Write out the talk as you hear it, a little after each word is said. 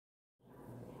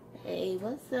Hey,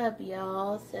 what's up,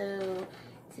 y'all? So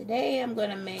today I'm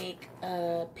gonna make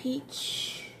a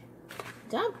peach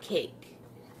dump cake,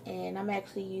 and I'm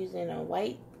actually using a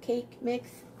white cake mix.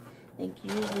 I think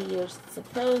usually you're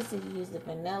supposed to use the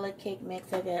vanilla cake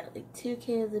mix. I got like 2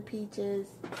 cans of peaches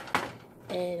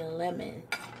and a lemon.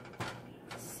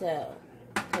 So,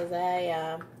 because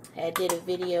I did a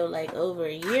video like over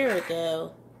a year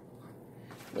ago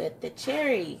with the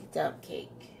cherry dump cake.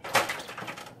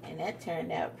 And that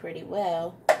turned out pretty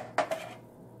well.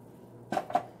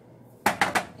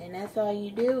 And that's all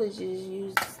you do is just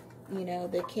use, you know,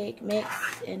 the cake mix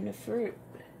and the fruit.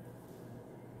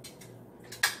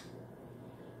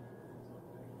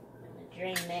 I'm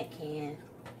gonna drain that can.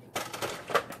 I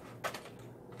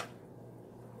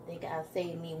think I'll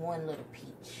save me one little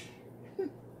peach.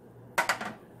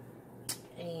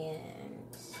 And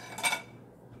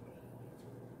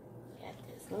got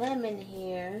this lemon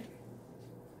here.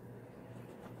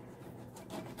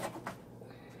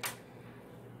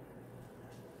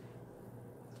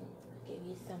 Give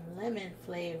you some lemon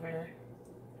flavor.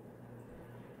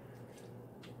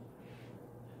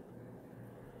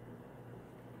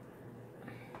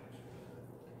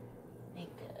 I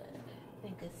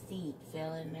think a seed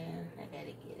fell in there. I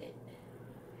gotta get it.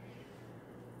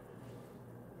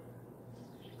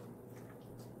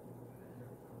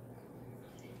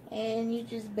 And you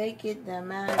just bake it the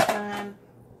amount of time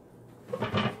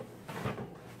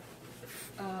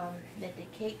that the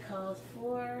cake calls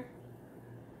for,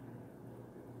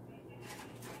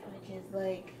 which is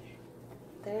like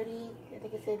 30, I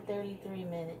think it said 33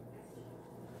 minutes.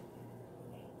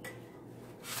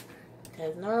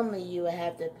 Because normally you would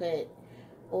have to put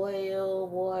oil,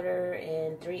 water,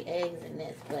 and 3 eggs in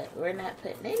this, but we're not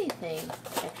putting anything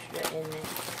extra in this.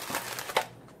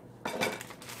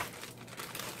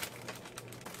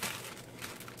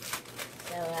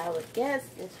 So I would guess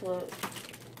this will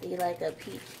be like a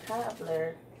peach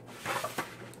cobbler. I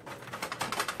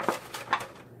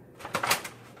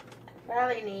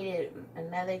probably needed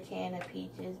another can of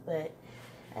peaches, but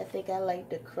I think I like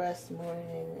the crust more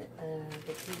than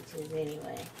the peaches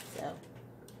anyway. So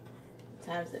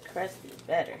sometimes the crust is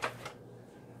better.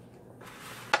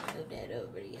 Move that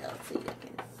over to y'all so you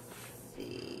can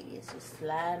see. It's just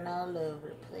sliding all over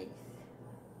the place.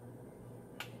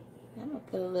 I'm gonna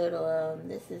put a little,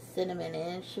 this is cinnamon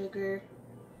and sugar.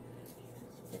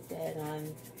 Let's put that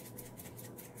on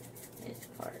this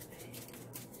part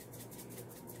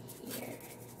here.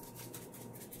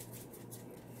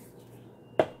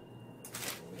 And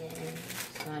then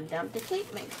just gonna dump the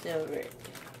cake mix over it.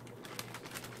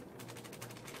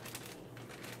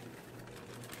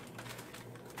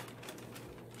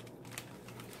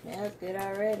 Smells good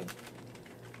already.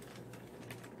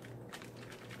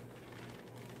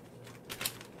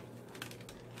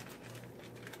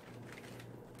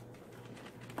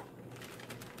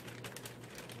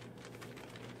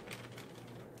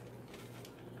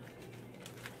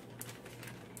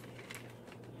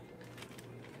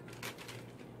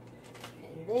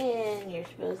 Then you're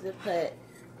supposed to put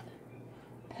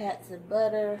pats of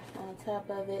butter on top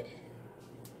of it.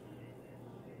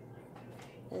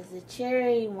 As the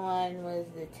cherry one was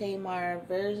the Tamar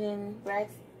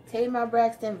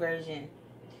Braxton version.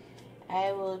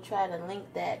 I will try to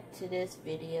link that to this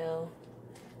video.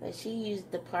 But she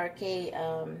used the Parquet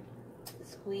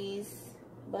squeeze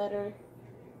butter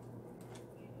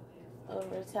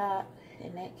over top,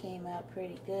 and that came out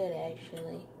pretty good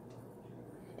actually.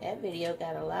 That video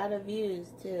got a lot of views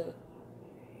too.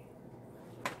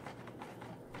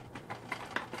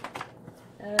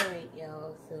 Alright,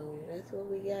 y'all, so that's what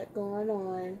we got going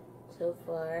on so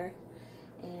far.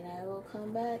 And I will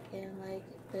come back in like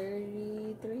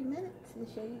 33 minutes and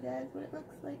show you guys what it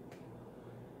looks like.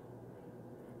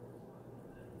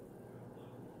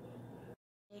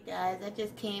 Hey guys, I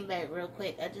just came back real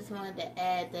quick. I just wanted to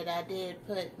add that I did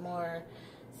put more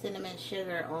cinnamon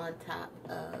sugar on top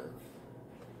of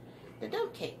the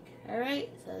dump cake. Alright,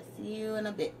 so I'll see you in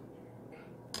a bit.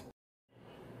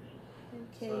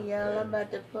 Okay, y'all, I'm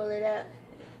about to pull it out.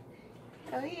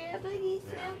 Oh yeah, Boogie,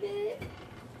 smell good?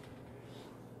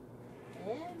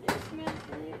 Yeah, it does smell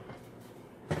good.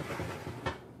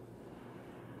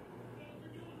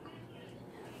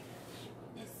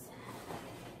 This side.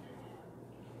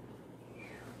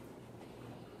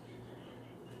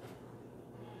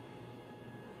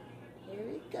 Here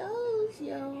it goes,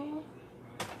 y'all.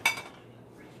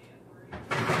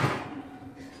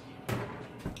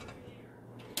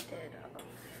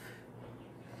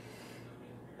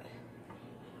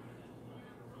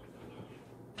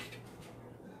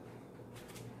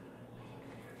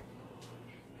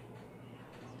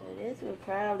 This would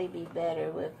probably be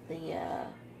better with the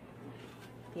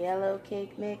yellow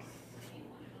cake mix.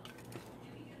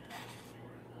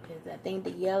 Because I think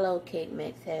the yellow cake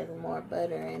mix has more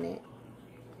butter in it.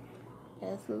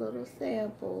 That's a little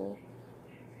sample.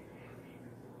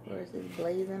 Of course, it's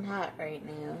blazing hot right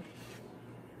now.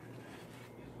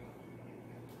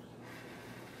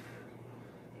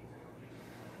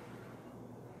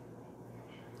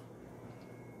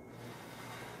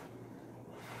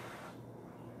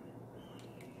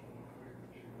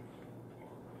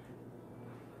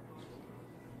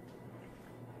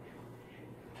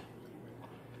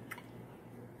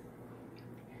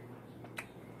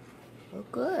 Oh,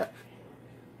 good.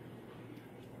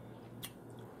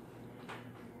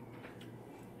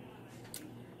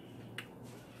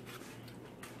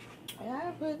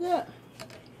 Yeah, pretty good.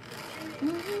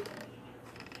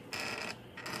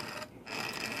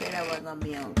 Said I wasn't gonna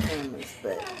be on cameras,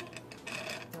 but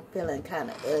I'm feeling kind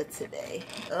of today.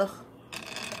 Ugh.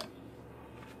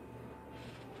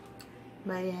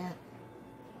 But yeah,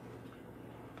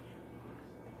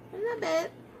 it's not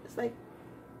bad. It's like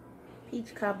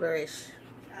peach cobbler-ish.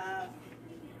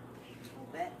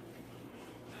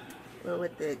 But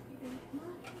with the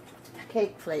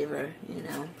cake flavor, you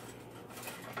know.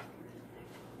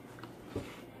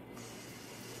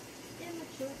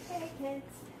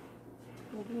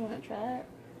 Well, do you want to try it?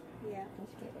 Yeah.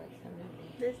 Let's get like some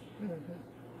of This?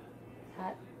 It's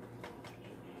hot.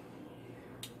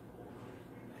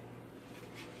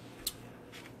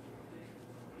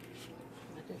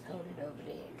 I'll just hold it over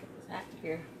there because it's hot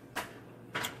here.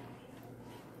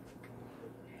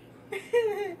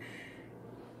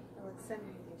 Oh, it's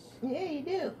semi-ish. Yeah, you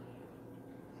do.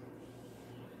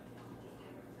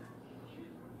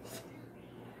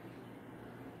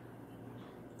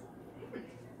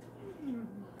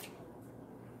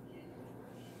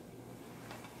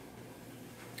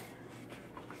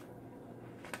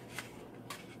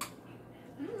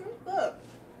 Look.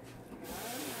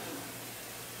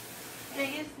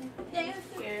 Dancing.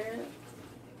 Girl.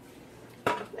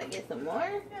 I get some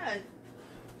more? Yeah.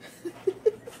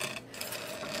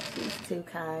 She's too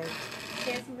kind.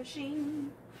 Dancing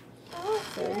machine.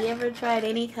 So if you ever tried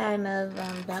any kind of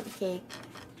dump cake,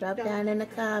 drop down in the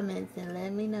comments and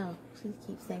let me know. She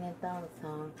keeps singing thong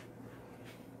song.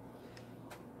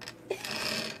 Oh,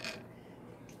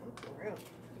 for real.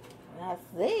 I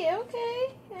see,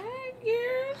 okay. Alright,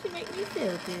 girl. She make me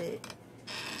feel good.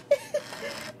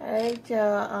 Alright,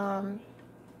 y'all.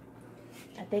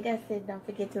 I think I said don't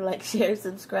forget to like, share,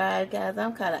 subscribe, guys.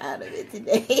 I'm kind of out of it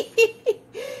today.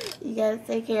 You guys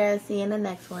take care. I'll see you in the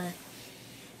next one.